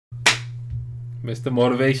Mr.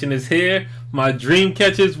 Motivation is here. My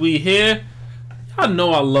Dreamcatchers, we here. Y'all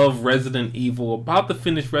know I love Resident Evil. About to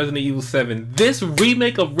finish Resident Evil 7. This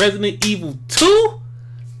remake of Resident Evil 2?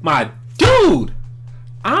 My dude!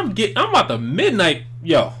 I'm about to midnight.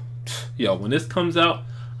 Yo, when this comes out,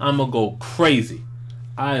 I'm gonna go crazy.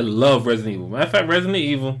 I love Resident Evil. Matter of fact, Resident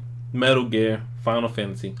Evil, Metal Gear, Final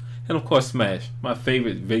Fantasy, and of course Smash, my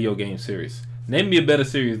favorite video game series. Name me a better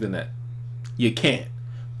series than that. You can't.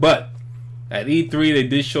 But at E3, they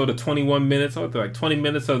did show the 21 minutes, or like 20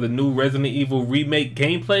 minutes of the new Resident Evil remake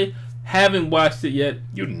gameplay. Haven't watched it yet.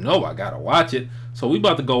 You know I gotta watch it. So we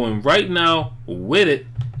about to go in right now with it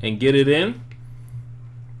and get it in.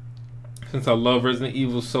 Since I love Resident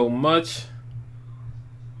Evil so much,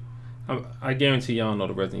 I guarantee y'all know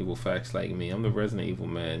the Resident Evil facts like me. I'm the Resident Evil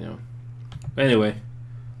man, yo. But anyway,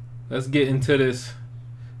 let's get into this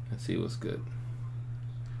and see what's good.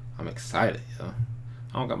 I'm excited, yo.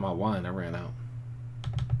 I don't got my wine. I ran out.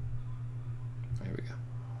 Here we go.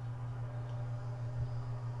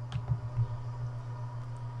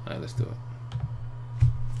 Alright, let's do it.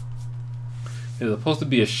 It's supposed to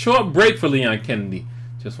be a short break for Leon Kennedy.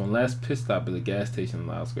 Just one last pit stop at the gas station in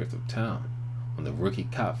the outskirts of town when the rookie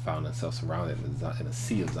cop found himself surrounded in a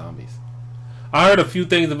sea of zombies. I heard a few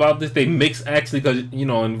things about this. They mix actually because, you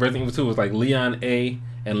know, in Resident Evil 2 it was like Leon A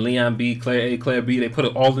and Leon B, Claire A, Claire B. They put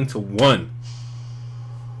it all into one.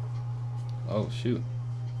 Oh, shoot.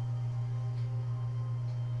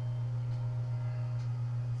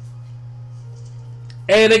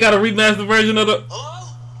 Hey, they got a remastered version of the... Hello?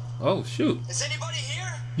 Oh, shoot. Is anybody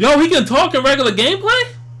here? Yo, he can talk in regular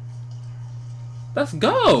gameplay? Let's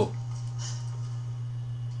go.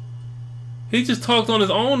 He just talked on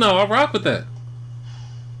his own now. I rock with that.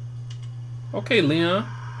 Okay, Leon.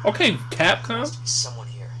 Okay, Capcom. Must be someone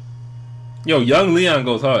here. Yo, young Leon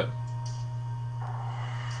goes hard.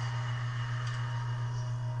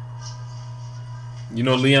 You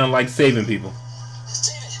know Leon likes saving people.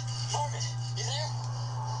 David, Marvin, you there?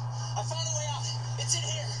 I found a way out. It's in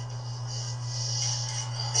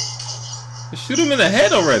here. Shoot him in the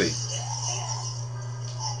head already.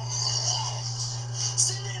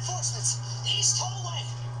 Send reinforcements. East hallway.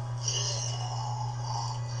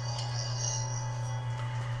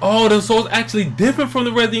 Oh, this soul's actually different from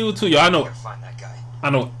the Resident Evil 2. Yo, I know. Find that guy. I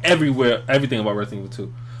know everything about Resident Evil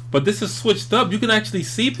 2. But this is switched up. You can actually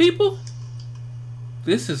see people?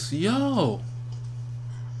 This is, yo.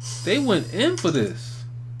 They went in for this.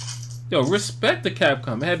 Yo, respect the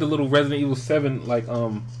Capcom. It had the little Resident Evil 7 like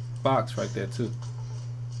box right there too.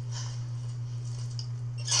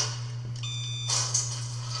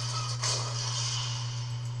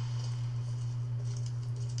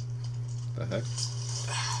 The heck?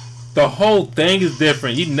 The whole thing is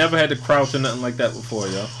different. You never had to crouch or nothing like that before,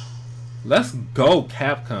 yo. Let's go,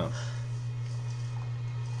 Capcom.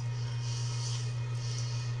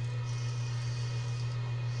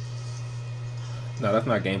 No, that's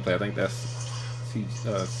not gameplay. I think that's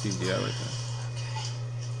CGI right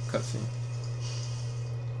there. Cutscene.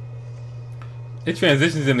 It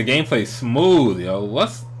transitions into gameplay smooth, yo.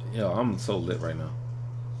 Yo, I'm so lit right now.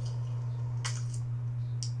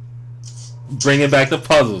 Bringing back the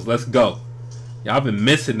puzzles. Let's go. Y'all been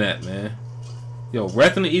missing that, man. Yo,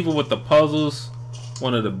 Resident Evil with the puzzles,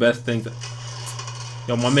 one of the best things.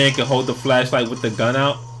 Yo, my man can hold the flashlight with the gun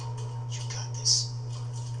out.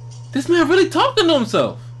 This man really talking to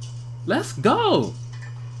himself. Let's go.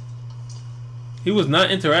 He was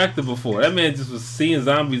not interactive before. That man just was seeing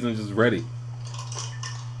zombies and just ready.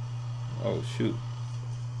 Oh, shoot.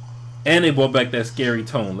 And they brought back that scary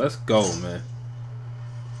tone. Let's go, man.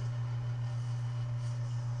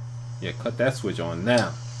 Yeah, cut that switch on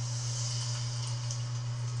now.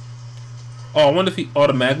 Oh, I wonder if he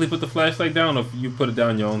automatically put the flashlight down or if you put it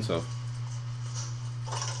down your own self.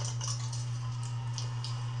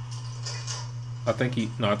 I think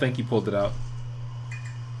he pulled it out.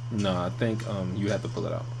 No, I think you have to pull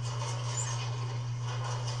it out.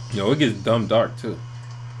 Yo, it gets dumb dark too.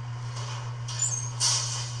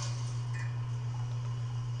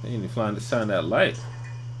 They need to find the sign of that light.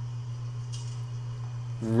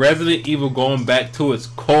 Resident Evil going back to its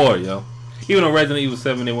core, yo. Even though Resident Evil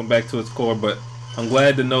 7 they went back to its core, but I'm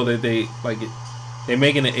glad to know that they like it. They're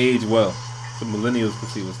making it age well. The millennials can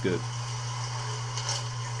see what's good.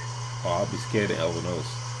 Oh, I'll be scared of Elvin Nose.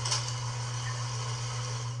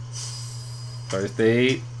 First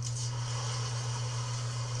aid.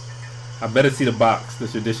 I better see the box, the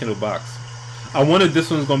traditional box. I wonder if this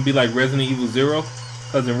one's going to be like Resident Evil 0.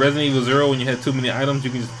 Because in Resident Evil 0, when you had too many items, you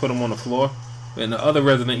can just put them on the floor. But in the other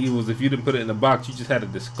Resident Evils, if you didn't put it in the box, you just had to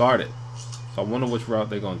discard it. So I wonder which route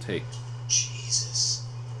they're going to take. Jesus.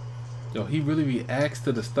 Yo, he really reacts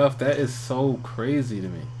to the stuff. That is so crazy to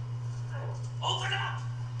me. Open up!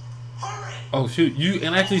 Hurry! Oh shoot, you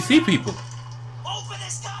can actually see people. Open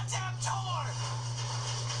this goddamn door!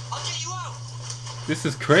 I'll get you out! This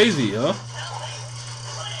is crazy, yo. Help me!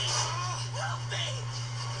 Please! Help me!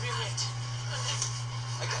 Give me your hand.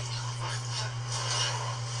 I got you.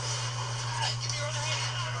 Give me your other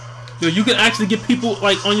hand. Yo, you can actually get people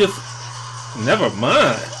like on your. Never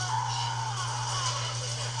mind.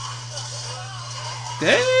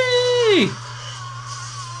 Dang!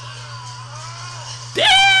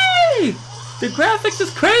 Dang! The graphics is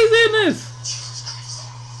crazy in this.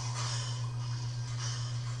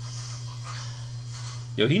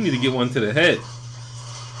 Yo, he need to get one to the head.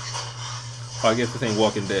 Oh, I guess this ain't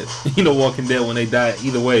Walking Dead. You know, Walking Dead, when they die,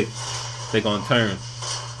 either way, they gonna turn.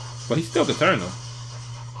 But he still could turn though.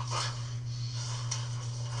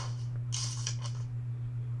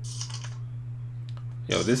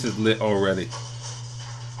 Yo, this is lit already.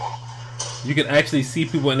 You can actually see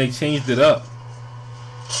people and they changed it up.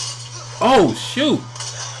 Oh, shoot.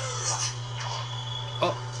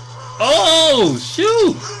 Oh,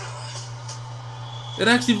 shoot. It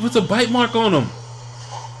actually puts a bite mark on him.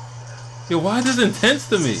 Yo, why is this intense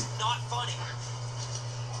to me? Not funny.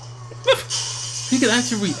 He can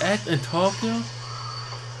actually react and talk, yo.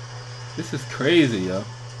 This is crazy, yo.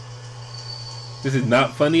 This is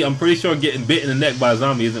not funny. I'm pretty sure getting bit in the neck by a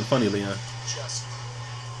zombie isn't funny, Leon.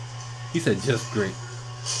 He said just great.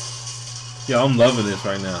 Yo, I'm loving this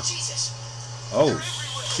right now. Jesus. Oh,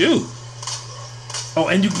 shoot. Oh,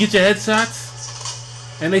 and you can get your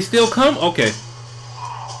headshots? And they still come? Okay.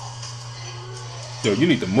 Yo, you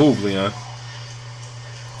need to move, Leon.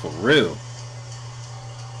 For real.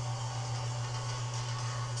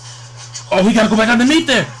 Oh, he gotta go back underneath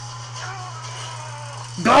there.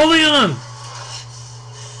 Go, Leon.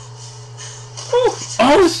 Ooh.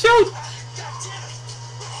 Oh, shoot.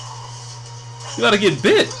 You gotta get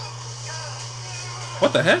bit.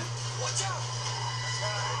 What the heck?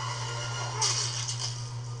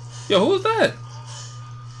 Yo, who was that?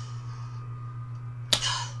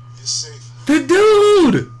 You're safe. The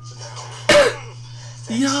dude!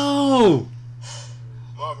 Yo!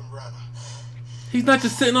 Marvin Browner. He's not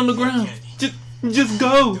just sitting on the ground. Just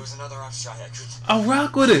go. There was another offshot I could. I'll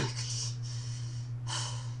rock with it.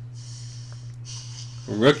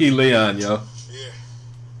 Rookie Leon, yo. Yeah.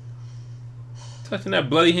 Touching that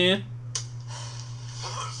bloody hand.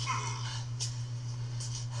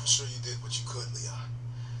 I'm sure you did what you could, Leon.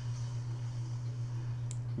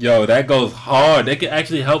 Yo, that goes hard. They can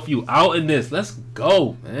actually help you out in this. Let's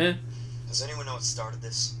go, man. Does anyone know what started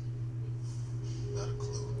this? Not a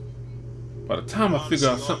clue. By the time I figure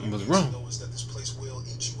out something was wrong. Know is that this place will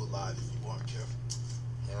eat you alive if you aren't careful.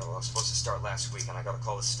 Yeah, well, I was supposed to start last week, and I got a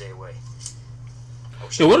call to stay away.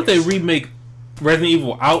 Yo, what if they remake Resident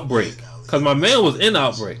Evil Outbreak? Because my man was in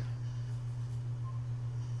Outbreak.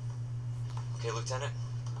 Okay, Lieutenant,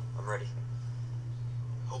 I'm ready.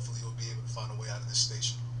 Hopefully you'll be able to find a way out of this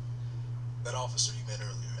station. That officer you met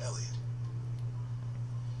earlier, Elliot.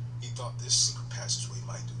 He thought this secret passageway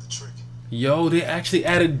might do the trick. Yo, they actually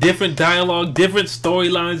added different dialogue, different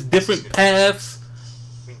storylines, different paths.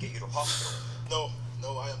 We can get you to a hospital.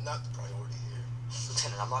 No, I am not the priority here.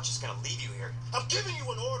 Lieutenant, I'm not just gonna leave you here. I'm giving you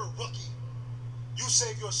an order, rookie. You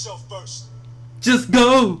save yourself first. Just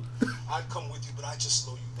go. I'd come with you, but I just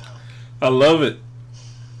slow you down. I love it.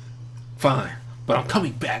 Fine, but I'm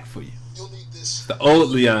coming back for you. You'll need this. The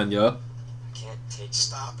old Leon, yo. I can't take.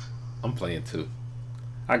 Stop. I'm playing 2.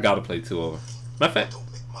 I gotta play 2 over. Matter of fact, Don't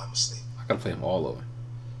make my mistake. I gotta play them all over.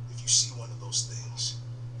 If you see one of those things,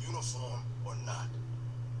 uniform or not,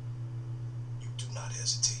 you do not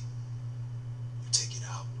hesitate. You take it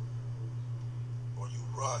out. Or you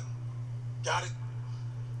run. Got it?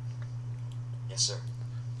 Yes, sir.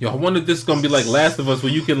 Yo, I wonder if this is gonna be like Last of Us,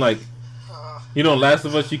 where you can like, you know, Last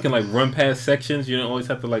of Us, you can like run past sections. You don't always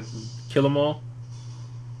have to like kill them all.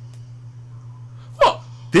 Oh,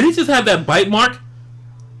 did he just have that bite mark?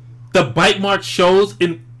 The bite mark shows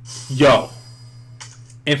in, yo,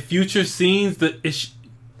 in future scenes that it's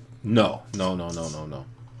no.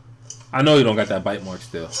 I know you don't got that bite mark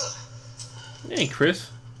still. He ain't Chris.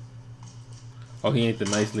 Oh, he ain't the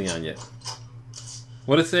nice Leon yet.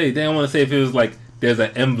 What it say? They don't want to say if it was like there's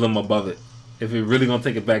an emblem above it. If it really gonna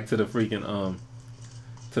take it back to the freaking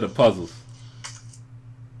to the puzzles.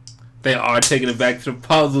 They are taking it back to the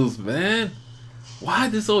puzzles, man. Why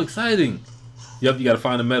is this so exciting? Yep, you gotta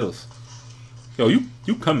find the medals. Yo,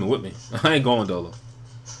 you coming with me? I ain't going Dolo.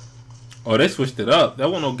 Oh, they switched it up. There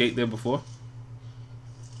wasn't no gate there before.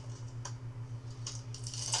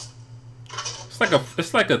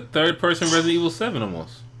 It's like a third person Resident Evil 7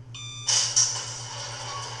 almost.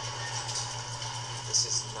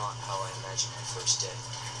 first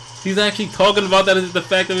day. He's actually talking about that as the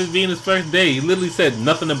fact of it being his first day. He literally said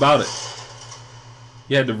nothing about it.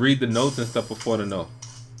 You had to read the notes and stuff before to know.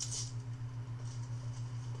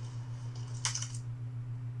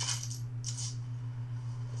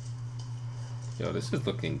 Yo, this is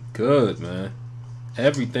looking good, man.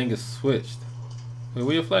 Everything is switched. Wait,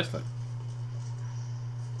 where's your flashlight?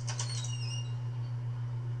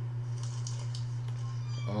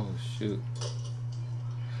 Oh, shoot.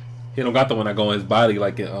 He don't got the one that go in his body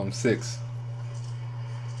like in 6.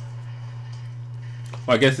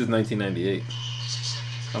 Well, I guess it's 1998.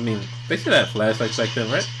 I mean, they should have flashlights back then,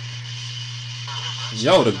 right?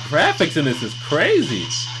 Yo, the graphics in this is crazy.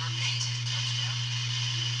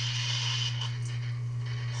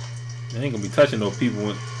 I ain't gonna be touching no people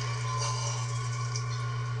when...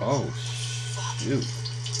 Oh, shoot.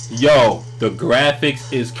 Yo, the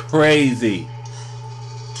graphics is crazy.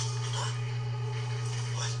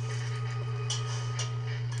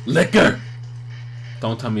 Liquor!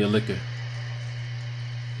 Don't tell me a liquor.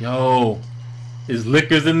 Yo, is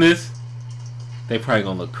liquors in this? They probably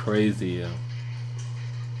gonna look crazy, yo.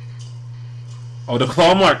 Oh, the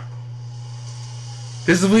claw mark.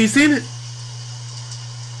 This is where you seen it.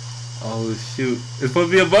 Oh shoot, it's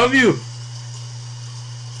supposed to be above you.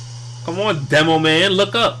 Come on, demo man,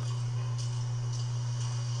 look up.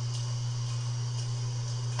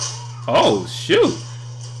 Oh shoot.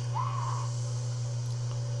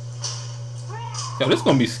 Yo, this is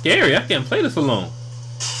gonna be scary. I can't play this alone.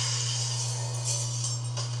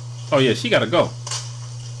 Oh yeah, she gotta go.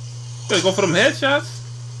 Gotta go for them headshots.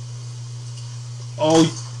 Oh,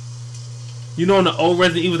 you know in the old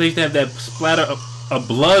Resident Evil they used to have that splatter of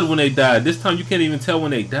blood when they died. This time you can't even tell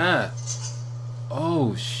when they died.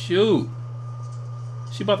 Oh shoot.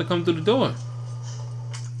 She about to come through the door.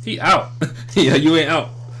 He out. Yeah, you ain't out.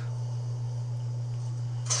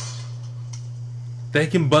 They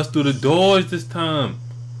can bust through the doors this time.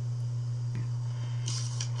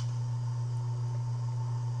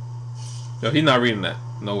 Yo, he's not reading that.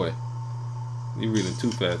 No way. You reading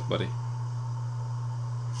too fast, buddy.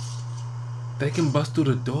 They can bust through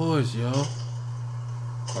the doors, yo.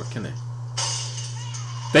 Or can they?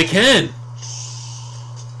 They can!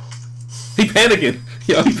 He panicking.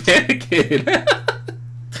 Yo, he panicking.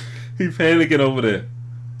 He panicking over there.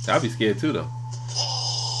 I'll be scared too, though.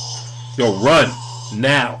 Yo, run.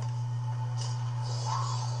 Now.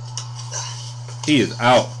 He is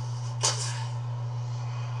out.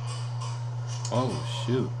 Oh,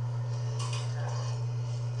 shoot.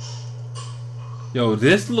 Yo,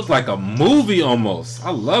 this look like a movie almost.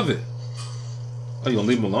 I love it. Oh, you gonna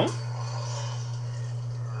leave him alone?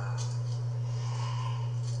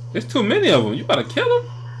 There's too many of them. You gotta kill him.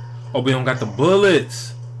 Oh, we don't got the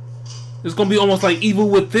bullets. It's gonna be almost like Evil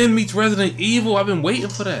Within meets Resident Evil. I've been waiting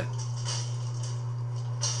for that.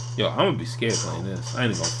 Yo, I'm gonna be scared playing this. I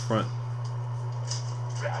ain't even gonna front.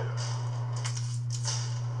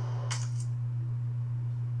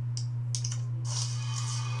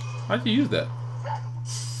 How'd you use that?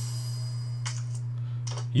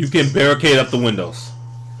 You can barricade up the windows.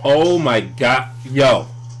 Oh my god. Yo.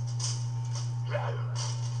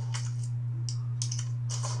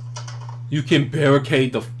 You can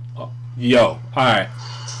barricade the... yo. Alright.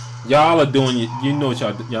 Y'all are doing... You know what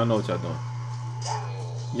y'all know what y'all doing.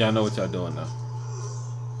 Y'all know what y'all doing now.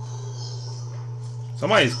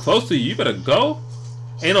 Somebody's close to you. You better go.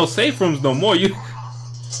 Ain't no safe rooms no more. You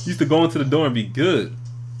used to go into the door and be good.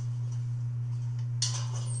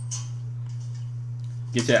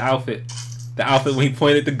 Get your outfit. The outfit when he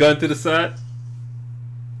pointed the gun to the side.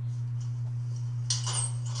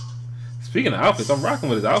 Speaking of outfits, I'm rocking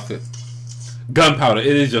with his outfit. Gunpowder. It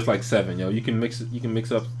is just like 7, yo. You can mix it. You can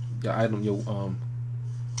mix up your item. Your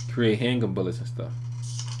create handgun bullets and stuff.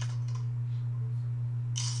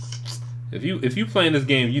 If you playing this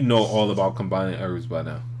game, you know all about combining herbs by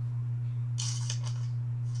now.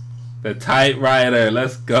 The Typewriter,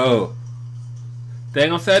 let's go.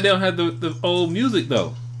 Dang, I'm sad they don't have the old music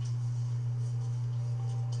though.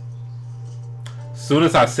 Soon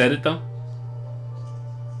as I said it though.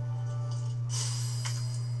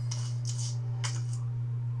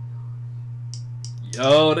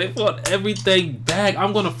 Yo, they brought everything back.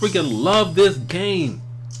 I'm gonna freaking love this game.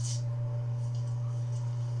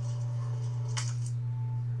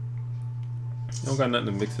 You don't got nothing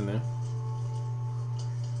to mix in there.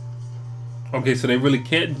 Okay, so they really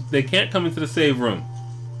can't. They can't come into the save room.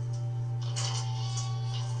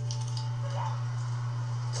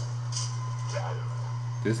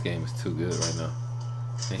 This game is too good right now.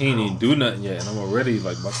 And he ain't even do nothing yet, and I'm already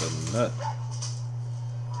like about to nut.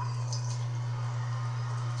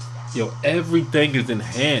 Yo, everything is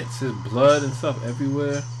enhanced. There's blood and stuff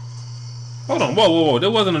everywhere. Hold on, whoa. There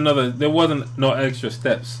wasn't no extra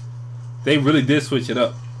steps. They really did switch it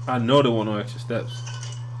up. I know there weren't no extra steps.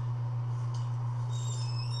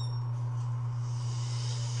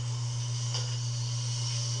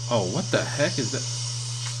 Oh, what the heck is that?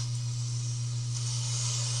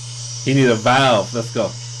 He need a valve. Let's go.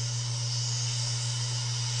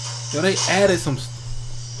 Yo, they added some.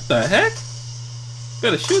 What the heck?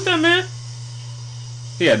 Better shoot that man.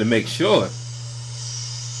 He had to make sure.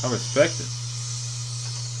 I respect it.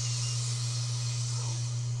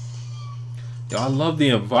 Yo, I love the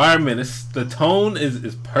environment. The tone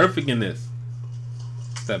is perfect in this.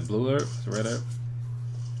 Is that blue herb? Is it red herb?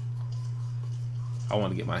 I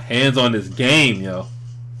want to get my hands on this game, yo.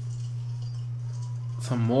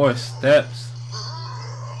 Some more steps.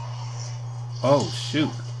 Oh, shoot.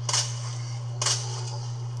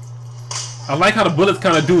 I like how the bullets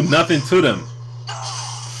kind of do nothing to them.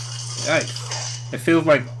 Yikes. It feels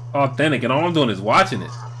like authentic, and all I'm doing is watching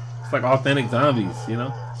it. It's like authentic zombies, you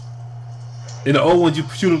know? In the old ones, you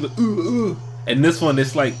shoot them, and this one,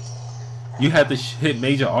 it's like you have to hit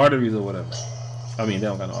major arteries or whatever. I mean, they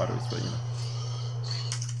don't got no arteries, but you know.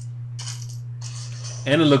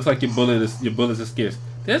 And it looks like your bullets are scarce.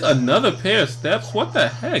 There's another pair of steps. What the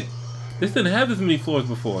heck? This didn't have this many floors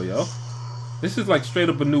before, yo. This is like straight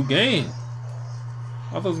up a new game.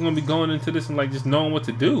 I thought I was gonna be going into this and like just knowing what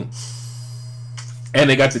to do. And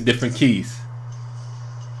they got the different keys.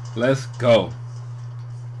 Let's go.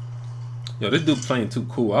 Yo, this dude playing too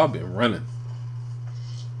cool. I've been running.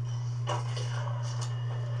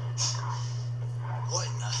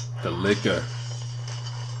 The liquor.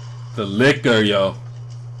 The liquor, yo.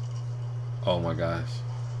 Oh my gosh.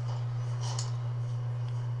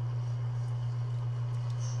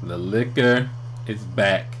 The liquor is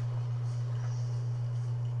back.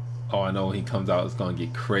 Oh, I know when he comes out, it's gonna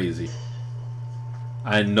get crazy.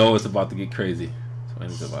 I know it's about to get crazy.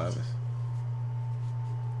 20 survivors.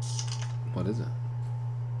 What is it?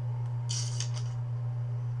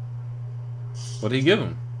 What did he give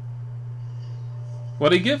him? What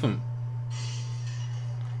did he give him?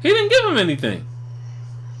 He didn't give him anything.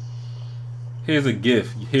 Here's a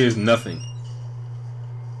gift. Here's nothing.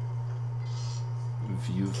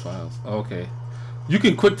 View files. Okay. You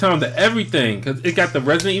can quick time to everything because it got the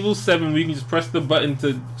Resident Evil 7 where you can just press the button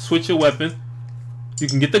to switch your weapon. You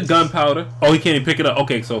can get the gunpowder. Oh, he can't even pick it up.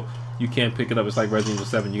 Okay, so you can't pick it up. It's like Resident Evil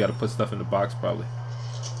 7. You got to put stuff in the box probably.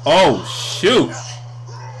 Oh, shoot.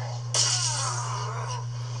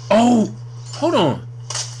 Oh, hold on.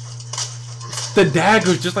 The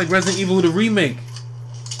daggers, just like Resident Evil the remake.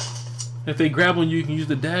 If they grab on you, you can use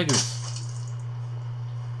the daggers.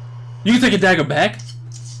 You can take a dagger back.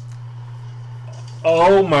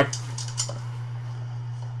 Oh my.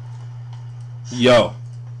 Yo.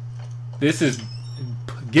 This is.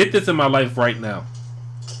 Get this in my life right now.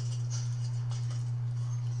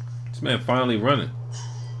 This man finally running.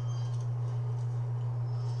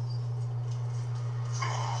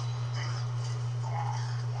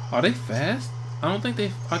 Are they fast? I don't think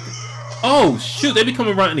they. Oh shoot! They be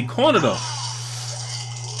coming around any corner though.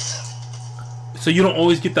 So you don't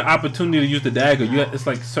always get the opportunity to use the dagger. It's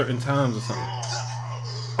like certain times or something.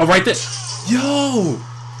 Oh, right there. Yo,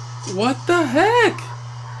 what the heck?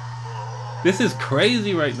 This is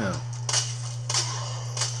crazy right now.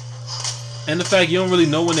 And the fact you don't really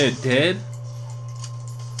know when they're dead.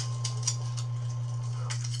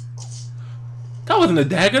 That wasn't a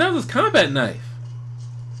dagger. That was a combat knife.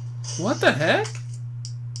 What the heck?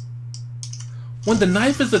 When the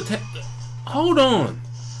knife is hold on.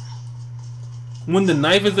 When the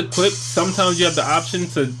knife is equipped, sometimes you have the option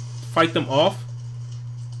to fight them off.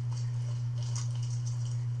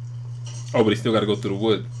 Oh, but he still got to go through the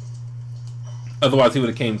wood. Otherwise, he would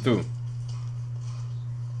have came through.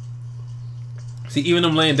 See, even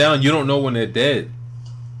them laying down, you don't know when they're dead.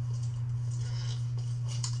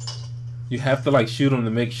 You have to like shoot them to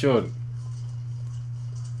make sure.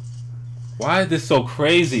 Why is this so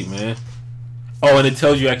crazy, man? Oh, and it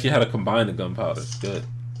tells you actually how to combine the gunpowder. Good.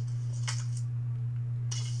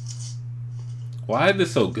 Why is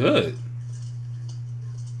this so good?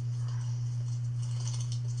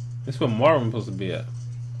 That's where Marvin's supposed to be at.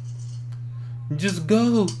 Just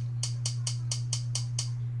go.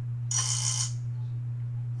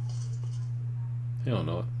 You don't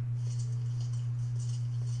know it.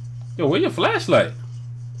 Yo, where's your flashlight?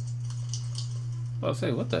 I'll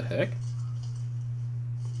say, what the heck?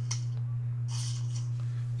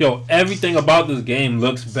 Yo, everything about this game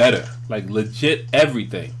looks better. Like, legit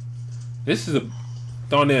everything. This is a...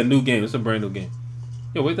 Darn near a new game. It's a brand new game.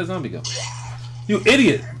 Yo, where'd that zombie go? You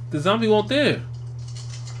idiot! The zombie won't there.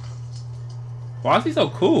 Why is he so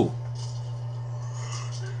cool?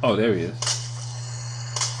 Oh, there he is.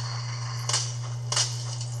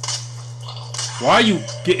 Why are you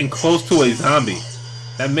getting close to a zombie?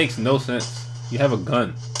 That makes no sense. You have a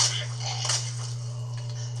gun.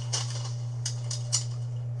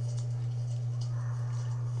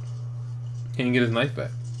 Can't get his knife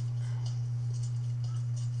back.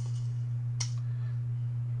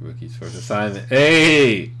 Rookie's first assignment.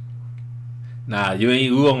 Hey! Nah, you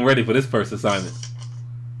weren't ready for this first assignment.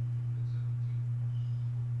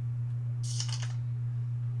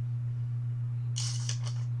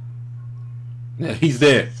 Yeah, he's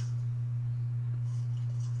there.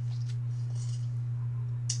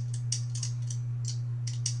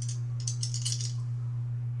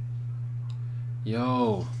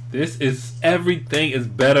 Yo, this is, everything is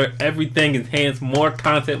better, everything is enhanced, more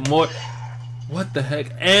content, more. What the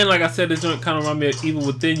heck? And like I said, this joint kind of remind me of Evil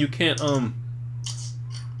Within. You can't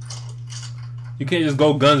just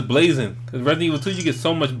go guns blazing. Cause Resident Evil 2, you get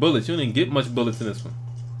so much bullets. You don't even get much bullets in this one.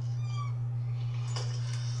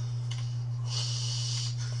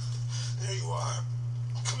 There you are.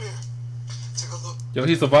 Come here. Take a look. Yo,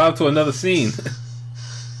 he survived to another scene.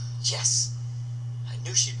 Yes. I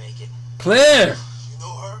knew she'd make it. Claire! You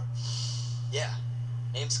know her? Yeah.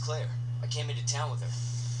 Name's Claire. I came into town with her.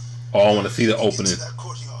 Oh, I want to see the Get opening. to that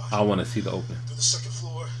courtyard. I want to see the opening. Through the second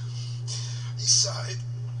floor. East side.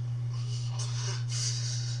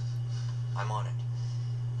 I'm on it.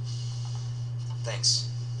 Thanks,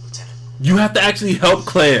 Lieutenant. You have to actually help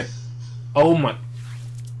Claire. Oh my.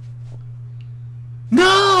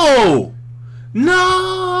 No!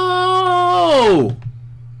 No!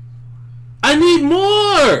 I need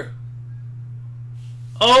more!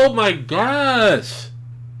 Oh my gosh.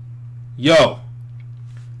 Yo.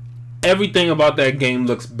 Everything about that game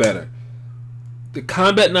looks better. The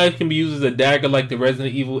combat knife can be used as a dagger like the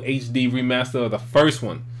Resident Evil HD remaster of the first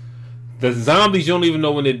one. The zombies, you don't even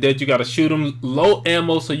know when they're dead. You gotta shoot them. Low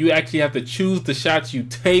ammo, so you actually have to choose the shots you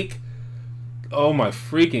take. Oh my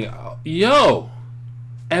freaking... Yo!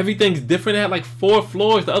 Everything's different. It had like 4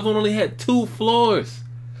 floors. The other one only had 2 floors.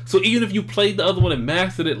 So even if you played the other one and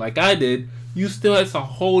mastered it like I did, you still had a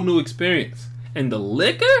whole new experience. And the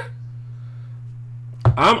liquor?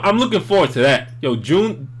 I'm looking forward to that. Yo,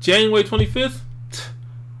 January 25th?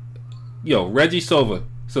 Yo, ReggieSova,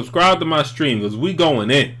 subscribe to my stream because we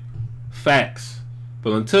going in. Facts.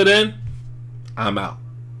 But until then, I'm out.